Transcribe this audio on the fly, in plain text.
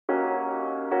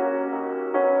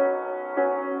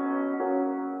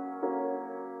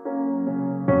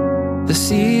The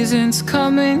seasons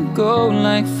come and go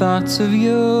like thoughts of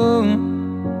you.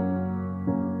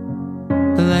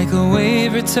 Like a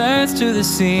wave returns to the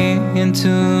sea,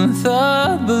 into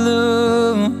the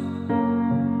blue.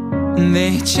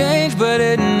 They change but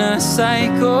in a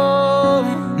cycle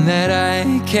that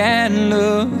I can't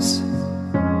lose.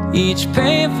 Each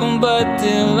painful but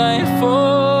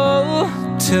delightful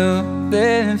to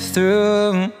live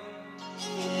through.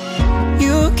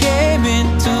 You came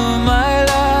into my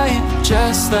life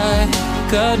just like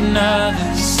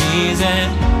another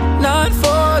season. Not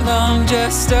for long,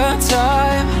 just a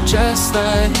time, just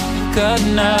like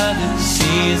another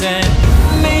season.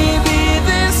 Maybe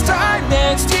this time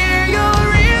next year you'll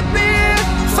reappear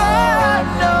for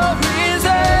no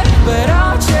reason, but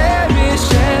I'll cherish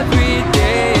every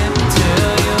day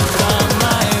until you come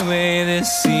my way this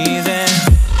season.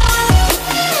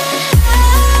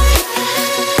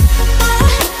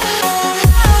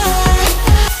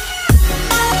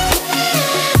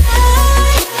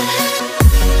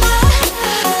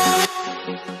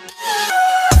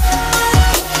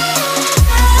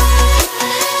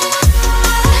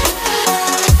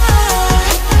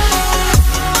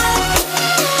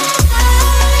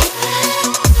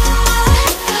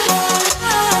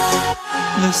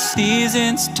 The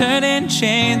seasons turn and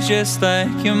change just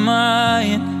like your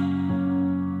mind.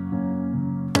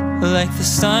 Like the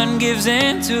sun gives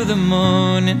into the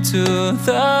moon, into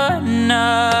the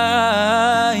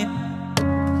night.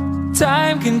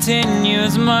 Time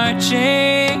continues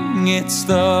marching, it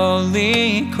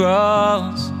slowly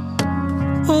crawls.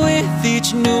 With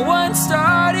each new one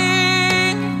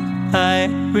starting, I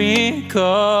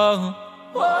recall.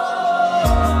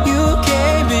 You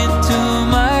came into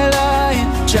my life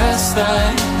just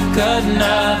like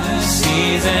another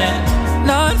season.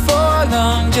 Not for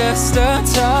long, just a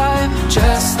time,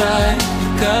 just like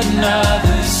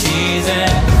another season.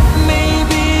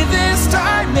 Maybe this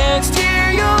time next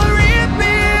year you'll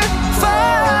reappear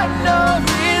for no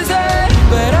reason,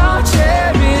 but I'll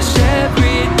cherish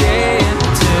every day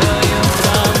until you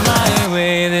come my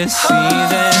way this season.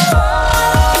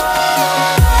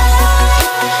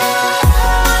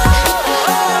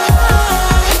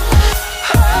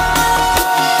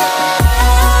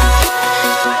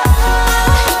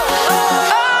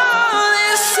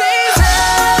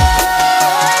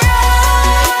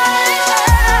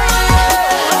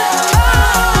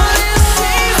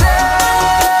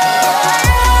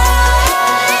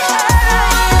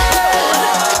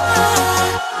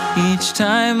 Each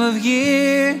time of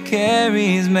year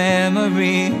carries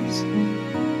memories,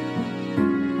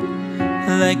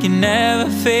 like a never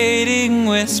fading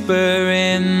whisper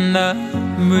in the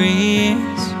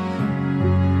breeze.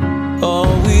 Oh,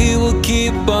 we will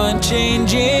keep on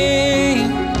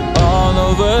changing all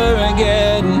over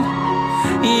again.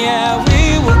 Yeah,